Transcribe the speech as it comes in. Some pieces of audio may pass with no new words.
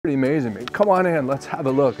Pretty amazing. Come on in, let's have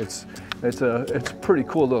a look. It's a pretty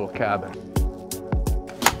cool little cabin.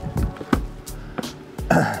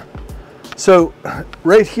 So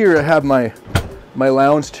right here I have my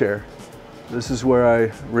lounge chair. This is where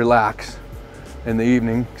I relax in the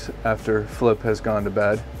evenings after Flip has gone to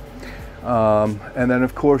bed. And then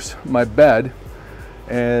of course my bed,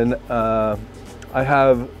 and I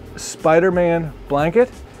have Spider-Man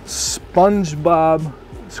blanket, SpongeBob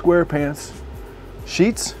SquarePants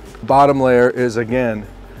sheets. Bottom layer is again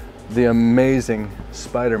the amazing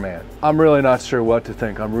Spider-Man. I'm really not sure what to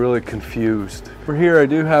think. I'm really confused. For here I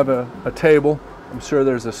do have a table. I'm sure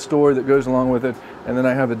there's a story that goes along with it, and then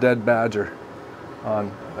I have a dead badger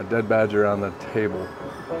on the table.